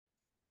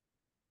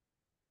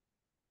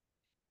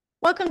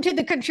Welcome to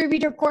the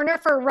Contributor Corner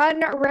for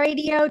Run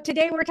Radio.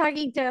 Today we're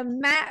talking to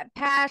Matt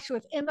Paasch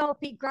with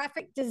MLP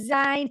Graphic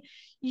Design.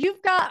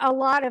 You've got a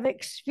lot of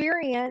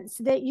experience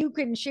that you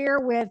can share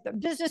with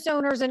business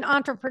owners and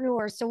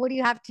entrepreneurs. So what do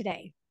you have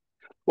today?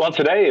 Well,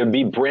 today it would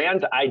be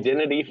brand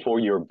identity for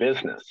your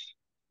business.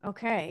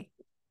 Okay.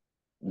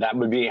 That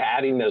would be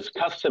adding those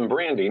custom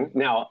branding.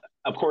 Now,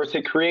 of course,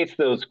 it creates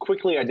those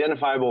quickly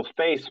identifiable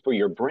face for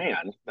your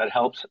brand that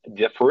helps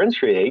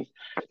differentiate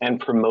and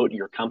promote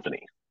your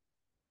company.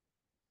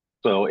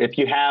 So if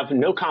you have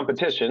no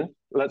competition,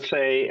 let's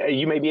say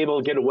you may be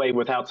able to get away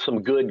without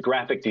some good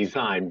graphic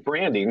design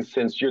branding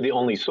since you're the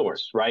only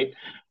source, right?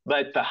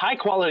 But the high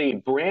quality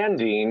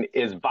branding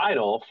is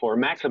vital for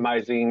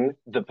maximizing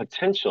the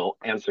potential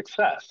and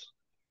success.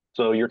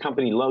 So your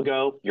company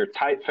logo, your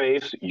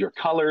typeface, your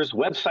colors,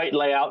 website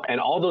layout, and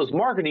all those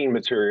marketing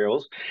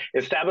materials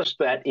establish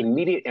that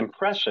immediate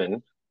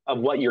impression of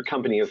what your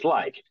company is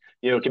like.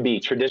 It can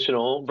be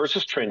traditional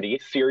versus trendy,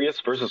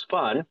 serious versus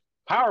fun,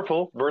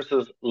 powerful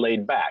versus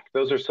laid back.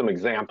 Those are some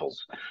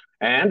examples.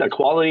 And a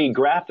quality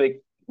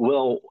graphic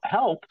will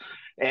help,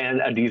 and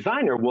a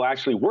designer will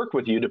actually work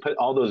with you to put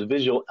all those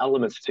visual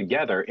elements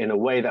together in a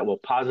way that will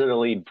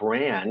positively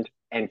brand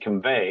and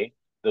convey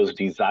those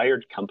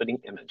desired company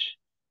image.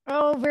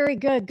 Oh, very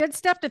good. Good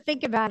stuff to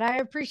think about. I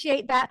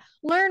appreciate that.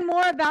 Learn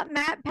more about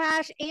Matt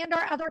Paasch and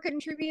our other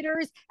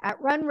contributors at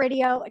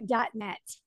runradio.net.